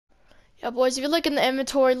Yeah, boys, if you look in the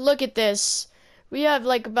inventory, look at this. We have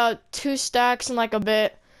like about 2 stacks and like a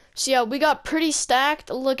bit. So yeah, we got pretty stacked.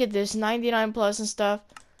 Look at this, 99 plus and stuff.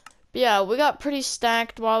 But yeah, we got pretty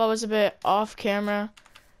stacked while I was a bit off camera.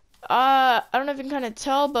 I don't know if you can kind of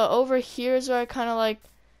tell, but over here is where I kind of like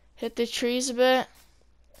hit the trees a bit.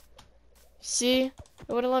 See?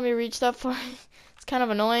 It wouldn't let me reach that far. It's kind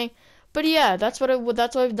of annoying. But yeah, that's what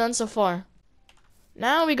we've done so far.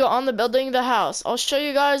 Now we go on to building the house. I'll show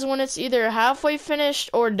you guys when it's either halfway finished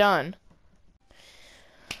or done.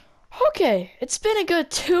 Okay, it's been a good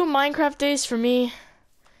 2 Minecraft days for me.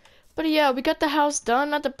 But yeah, we got the house done,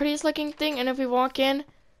 not the prettiest looking thing, and if we walk in,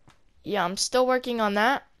 yeah, I'm still working on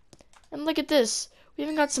that. And look at this, we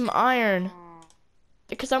even got some iron.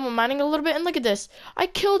 Because I'm mining a little bit, and look at this. I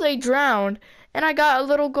killed a drowned, and I got a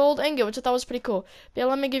little gold ingot, which I thought was pretty cool. But yeah,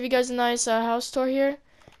 let me give you guys a nice house tour here.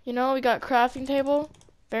 You know, we got crafting table,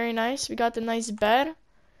 very nice. We got the nice bed,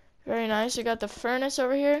 very nice. We got the furnace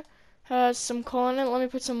over here, has some coal in it. Let me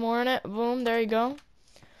put some more in it. Boom, there you go.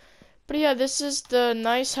 But yeah, this is the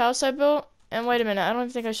nice house I built. And wait a minute, I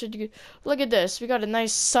don't think I should. Look at this, we got a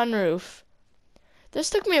nice sunroof. This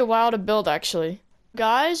took me a while to build, actually.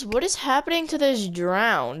 Guys, what is happening to this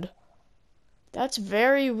drowned? That's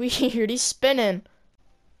very weird. He's spinning.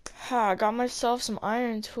 I got myself some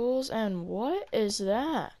iron tools, and what is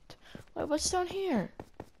that? Wait, what's down here?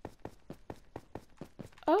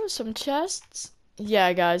 Oh, some chests.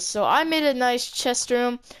 Yeah, guys, so I made a nice chest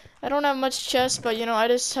room. I don't have much chest, but you know, I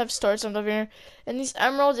just have stored some up here. And these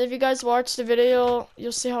emeralds, if you guys watch the video,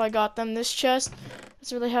 you'll see how I got them. This chest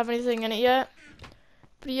doesn't really have anything in it yet.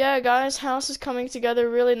 But yeah, guys, house is coming together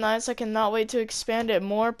really nice. I cannot wait to expand it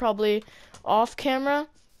more, probably off camera.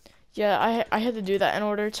 Yeah, I had to do that in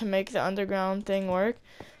order to make the underground thing work.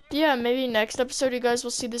 But yeah, maybe next episode you guys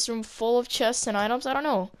will see this room full of chests and items. I don't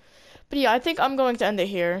know. But yeah, I think I'm going to end it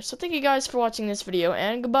here. So thank you guys for watching this video,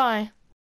 and goodbye.